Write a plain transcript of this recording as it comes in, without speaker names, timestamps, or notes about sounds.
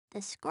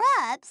The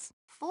Scrubs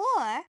 4.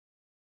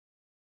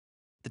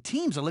 The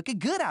teams are looking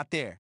good out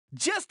there.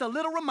 Just a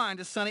little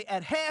reminder, Sonny,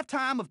 at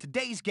halftime of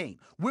today's game,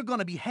 we're going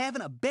to be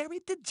having a Bury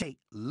the J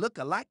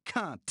look-alike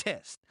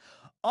contest.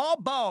 All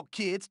bald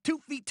kids 2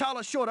 feet tall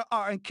or shorter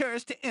are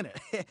encouraged to enter.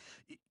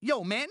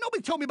 Yo, man,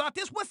 nobody told me about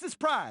this. What's this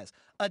prize?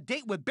 A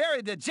date with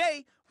Bury the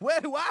J?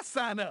 Where do I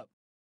sign up?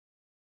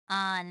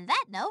 On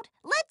that note,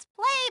 let's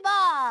play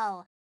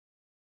ball!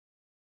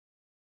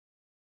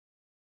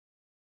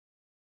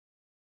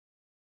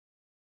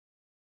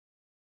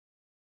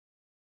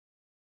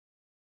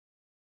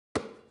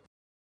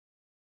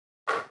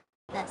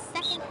 The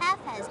second half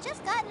has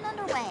just gotten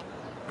underway.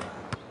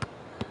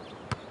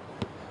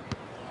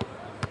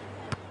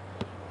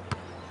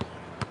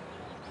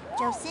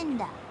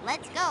 Jocinda,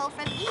 let's go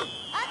from deep.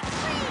 A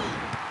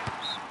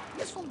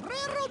three!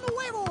 Sombrero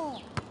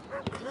nuevo!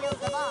 Steals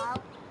the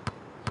ball.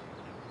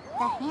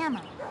 The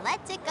Hammer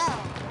lets it go.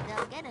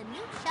 They'll get a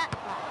new shot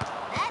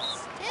clock.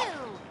 That's 2.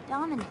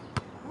 Dominic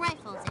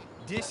rifles it.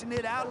 Dishing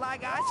it out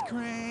like ice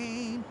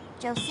cream.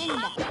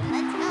 Jocinda, let's go from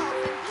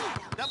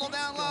deep. Double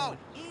down low.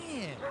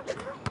 In.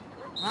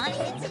 Ronnie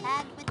gets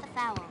tagged with the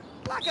foul.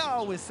 Like I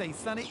always say,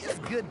 Sonny, it's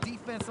good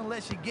defense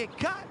unless you get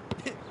caught.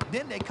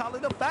 Then they call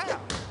it a foul.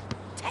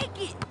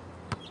 Take it!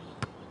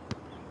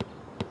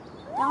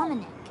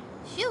 Dominic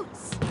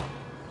shoots.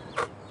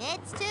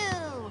 It's 2.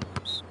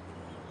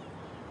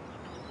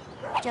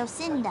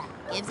 Jocinda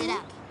gives it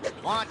up.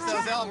 Watch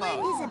those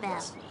elbows.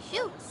 Isabel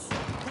shoots.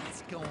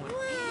 That's going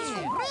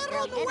in.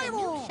 They'll get a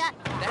new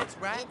shot clock. That's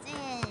right. It's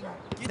in.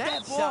 Get That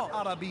that shot ball.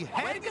 ought to be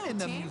hanging go, in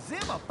the team.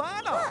 Museum of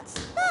Fine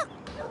Arts. Look!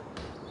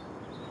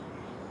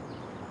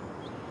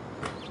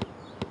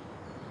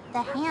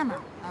 The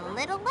Hammer, a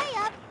little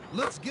layup.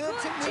 Looks good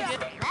to me.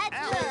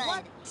 That's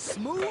good.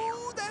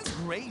 Smooth as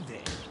gravy.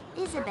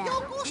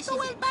 Isabel dishes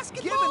it.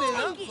 Giving it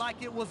up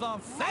like it was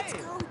on Let's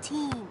sale. go,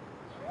 team.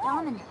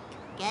 Dominic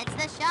gets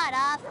the shot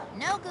off.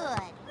 No good.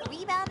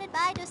 Rebounded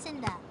by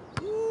Jocinda.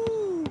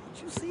 Ooh,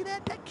 did you see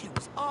that? That kid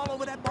was all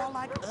over that ball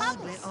like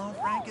ugly on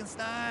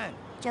Frankenstein.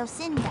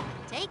 Jocinda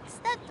takes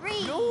the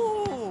 3.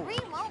 No. The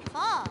 3 won't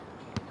fall.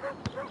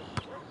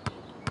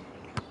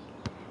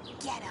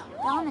 Get him.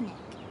 Dominic.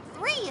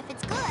 3 if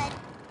it's good.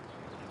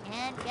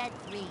 Can't get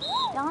 3.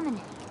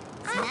 Dominic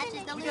snatches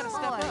the We lead gotta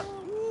step forward. up.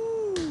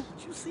 Ooh,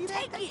 did you see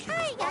that? That kid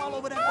was all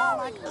over that ball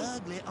like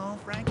ugly on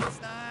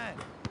Frankenstein.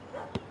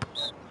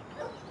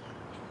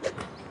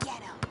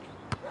 Get him.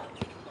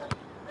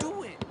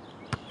 Do it.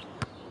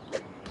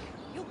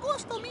 You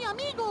gusto, mi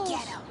amigo.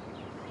 Get him.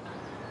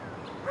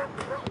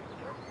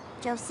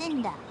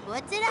 Jocinda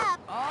puts it up.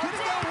 Could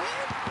it go in?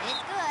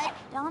 It's good.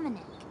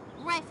 Dominic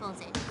rifles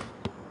it.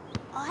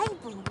 I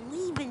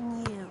believe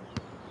in you.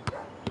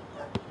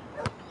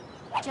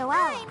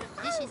 Joella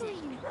dishes it.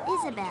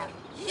 Isabel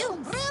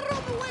shoots.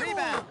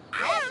 Rebound.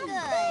 That's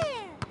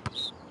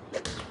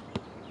good.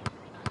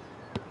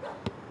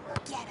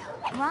 Get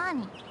him.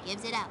 Ronnie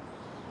gives it up.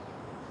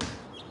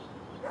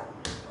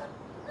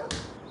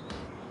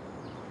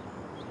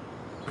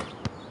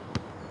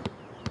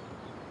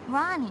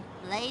 Ronnie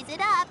lays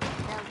it up.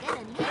 They'll get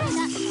a new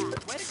shot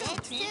clock. Way to go,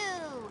 It's team.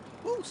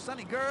 2. Ooh,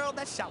 Sonny girl,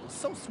 that shot was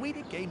so sweet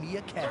it gave me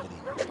a cavity.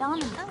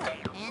 Dominic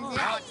hands it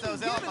Watch up. those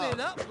Giving elbows. it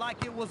up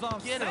like it was on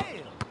Get sale.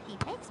 him. He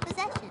takes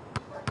possession.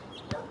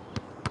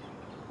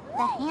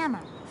 The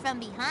Hammer from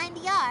behind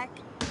the arc.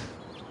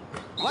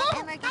 The Whoa,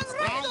 Hammer gets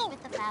tagged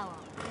with the foul.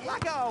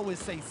 Like I always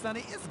say,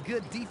 Sonny, it's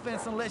good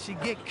defense unless you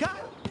get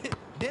caught.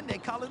 Then they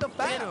call it a Get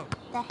foul. him.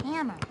 The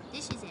Hammer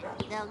dishes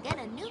it. They'll get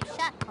a new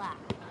shot clock.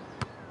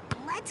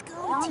 Let's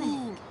go,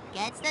 team.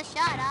 Gets the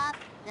shot off.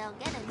 They'll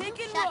get a new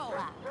Pick and shot roll.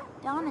 clock.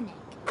 Dominic.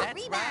 That's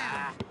Rebound.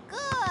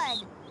 right.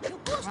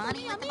 Good.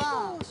 Ronnie with the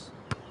ball.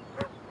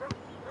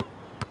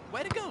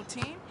 Way to go,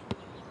 team.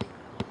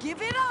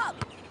 Give it up.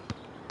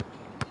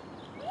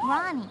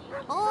 Ronnie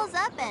pulls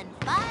up and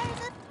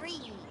fires a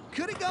 3.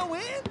 Could it go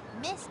in?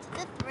 Missed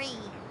the 3.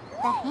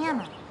 The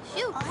Hammer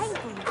shoots.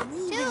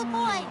 2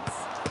 points.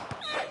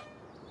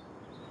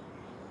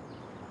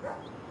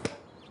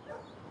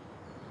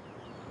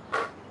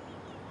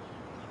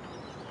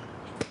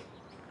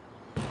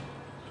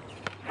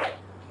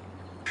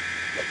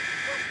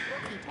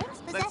 He takes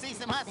possession. Let's see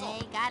some hustle.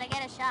 They gotta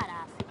get a shot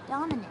off.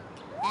 Dominic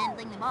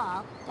handling the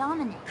ball.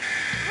 Dominic. 3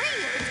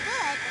 if it's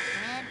good.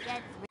 Can't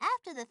get 3.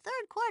 After the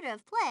third quarter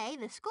of play,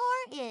 the score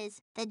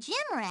is the Gym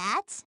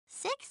Rats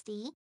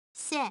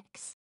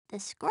 66. The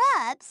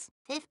Scrubs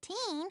 15.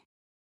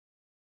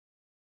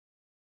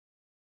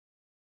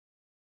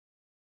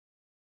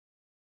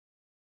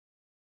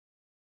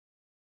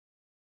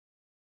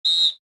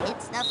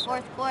 It's the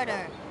fourth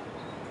quarter.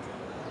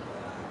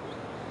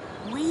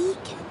 We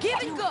can Give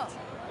do and go.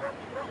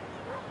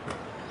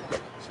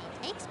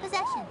 She takes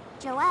possession.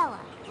 Joella,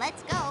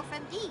 let's go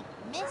from deep.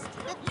 Missed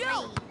the 3.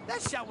 Yo,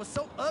 that shot was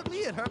so ugly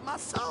it hurt my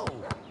soul.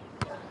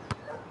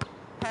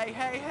 Hey,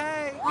 hey,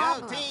 hey.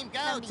 Pablo Go, team. Go,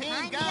 from team.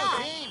 behind Go, the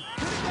arc. team.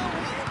 Could it go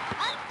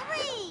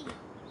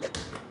in?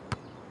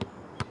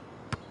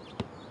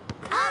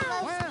 A 3.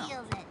 Pablo Wow.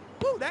 steals it.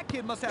 Woo, that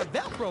kid must have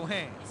Velcro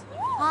hands.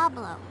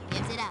 Pablo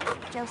gives it up.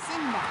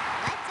 Jocinda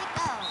lets it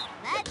go.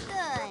 That's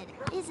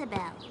good.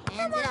 Isabel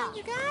hands it off.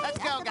 you guys. Let's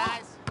go,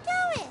 guys.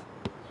 Do it.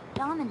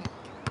 Dominic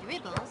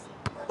dribbles.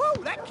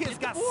 Woo, that kid's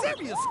got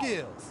serious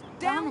skills.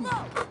 Down low.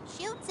 Dominic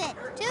shoots it.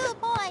 2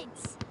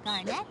 points.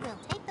 Garnett will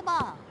take the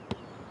ball.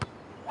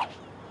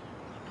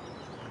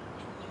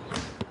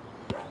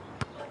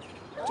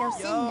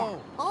 Jocinda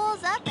Yo.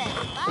 pulls up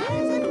and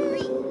fires a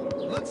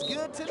 3. Looks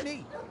good to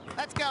me.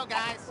 Let's go,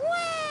 guys.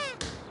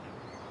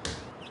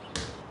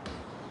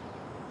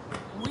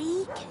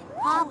 We can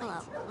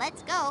Pablo,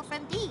 let's go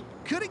from deep.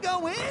 Could it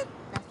go in?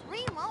 The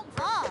 3 won't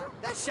fall.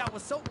 That shot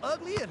was so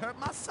ugly it hurt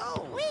my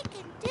soul. We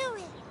can do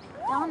it.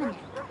 Dominic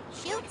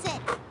shoots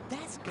it.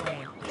 That's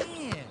going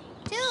in.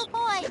 2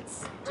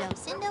 points.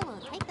 Jocinda will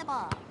take the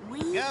ball. Go,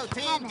 team,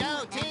 Kevin go,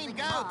 handling team,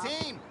 the go, ball.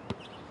 team.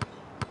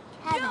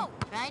 Kevin Go.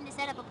 trying to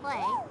set up a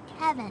play.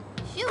 Kevin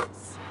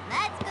shoots.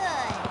 That's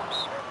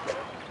good.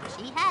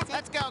 She has it.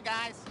 Let's go,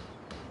 guys.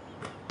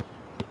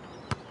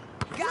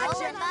 Gotcha.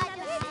 Stolen by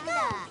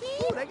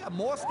Jocinda. Ooh, they got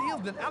more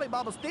steals than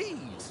Alibaba's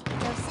thieves.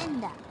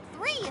 Jocinda.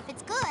 3 if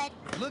it's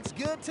good. Looks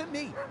good to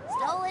me.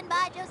 Stolen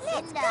by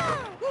Jocinda.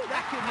 Ooh,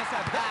 that kid must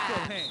have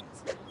Velcro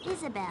hands.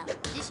 Isabel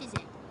dishes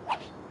it.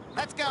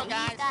 Let's go, He's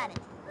guys. got it.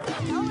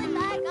 Stolen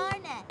by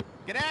Garnett.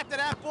 Get after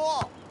that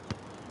ball.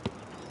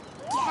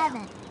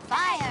 Kevin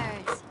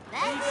fires.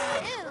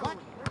 That's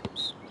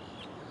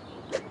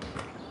 2.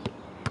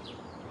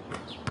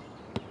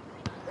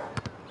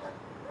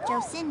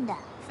 Jocinda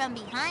from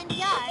behind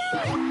the arc.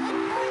 Good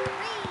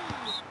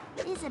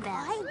for 3.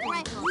 Isabel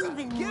rifles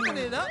it. Giving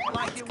it up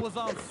like it was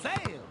on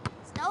sale.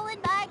 Stolen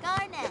by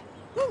Garnett.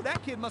 Ooh,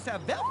 that kid must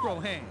have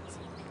Velcro hands.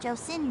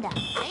 Jocinda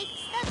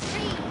takes the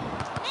 3.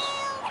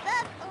 Nails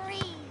the 3.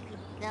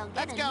 They'll get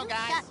Let's a go, new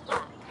guys. shot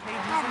clock.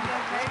 Kevin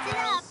puts it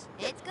up.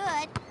 It's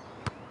good.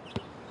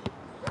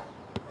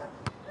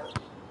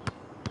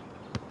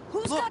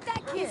 Who's got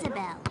that kid?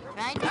 Isabel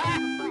trying to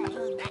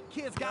play. That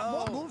kid's got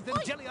more moves than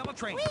Jelly on a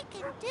train. We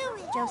can do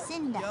it.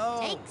 Jocinda Yo.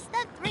 takes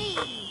the 3.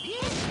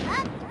 It's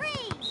the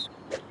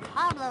 3.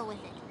 Pablo with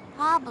it.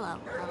 Pablo,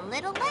 a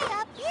little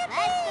layup. That's good.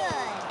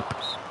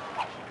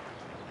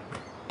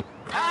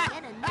 They'll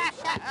get a new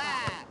shot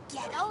clock.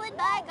 Stolen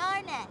by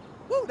Garnett.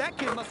 Woo, that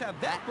kid must have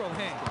Velcro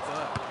hands.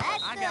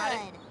 That's I good. got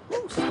it.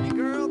 Woo, Sonny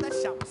girl, that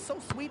shot was so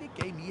sweet it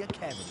gave me a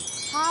cavity.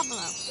 Pablo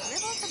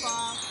dribbles the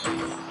ball.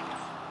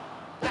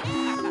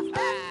 Nails the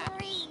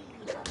 3.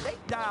 They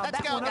dialed Let's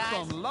that go, one up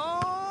guys. from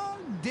long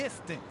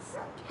distance.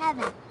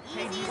 Kevin,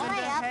 Hey, easy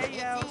Wonder, layup.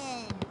 hey,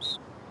 It's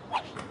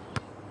in.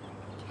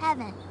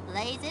 Kevin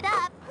lays it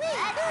up.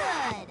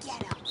 That's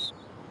good.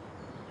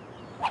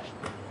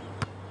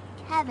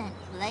 Kevin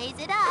lays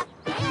it up.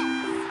 Good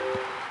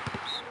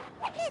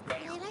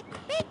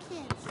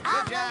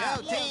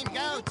job. Go, team,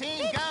 go,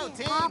 team, go,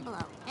 team. Pablo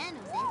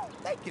handles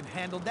it. They can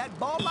handle that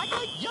ball like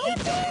a yo-yo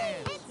man.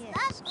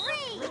 It's the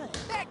 3.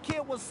 That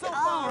kid was so All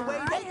far away,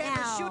 they right had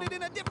now. to shoot it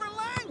in a different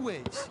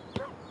language.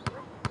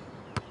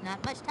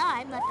 Not much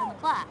time left on the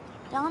clock.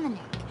 Dominic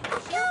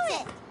shoots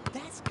it.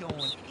 That's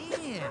going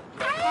in.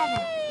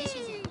 Kevin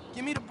dishes it.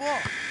 Give me the ball.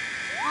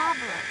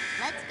 Pablo,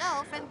 let's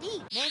go from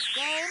deep. This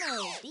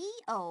game is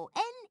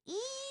D-O-N-E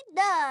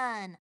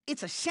done.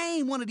 It's a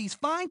shame one of these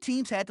fine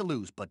teams had to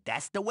lose, but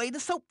that's the way the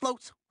soap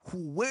floats.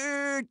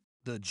 Where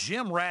the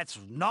gym rats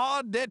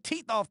gnawed their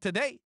teeth off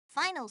today.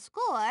 Final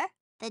score,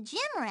 the Gym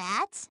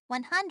Rats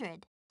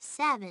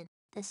 107,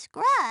 the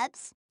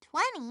Scrubs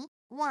 21.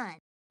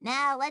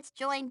 Now let's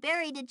join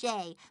Barry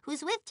DeJay,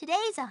 who's with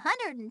today's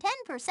 110%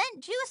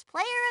 juice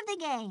player of the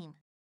game.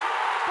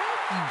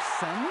 Thank you,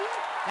 Sonny.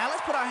 Now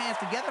let's put our hands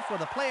together for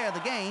the player of the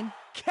game,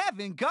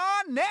 Kevin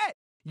Garnett.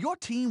 Your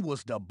team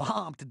was the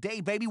bomb today,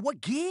 baby.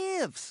 What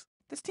gives?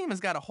 This team has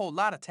got a whole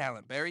lot of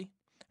talent, Barry.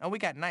 And we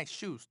got nice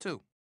shoes,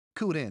 too.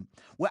 Cool then.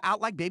 We're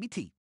out like baby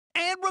teeth.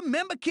 And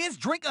remember, kids,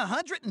 drink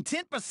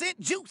 110%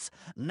 juice.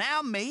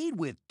 Now made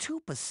with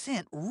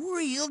 2%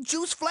 real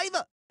juice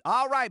flavor.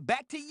 All right,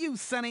 back to you,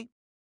 Sonny.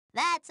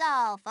 That's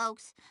all,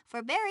 folks.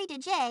 For Barry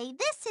DeJay,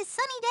 this is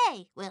Sunny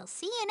Day. We'll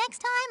see you next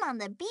time on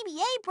the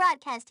BBA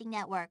Broadcasting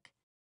Network.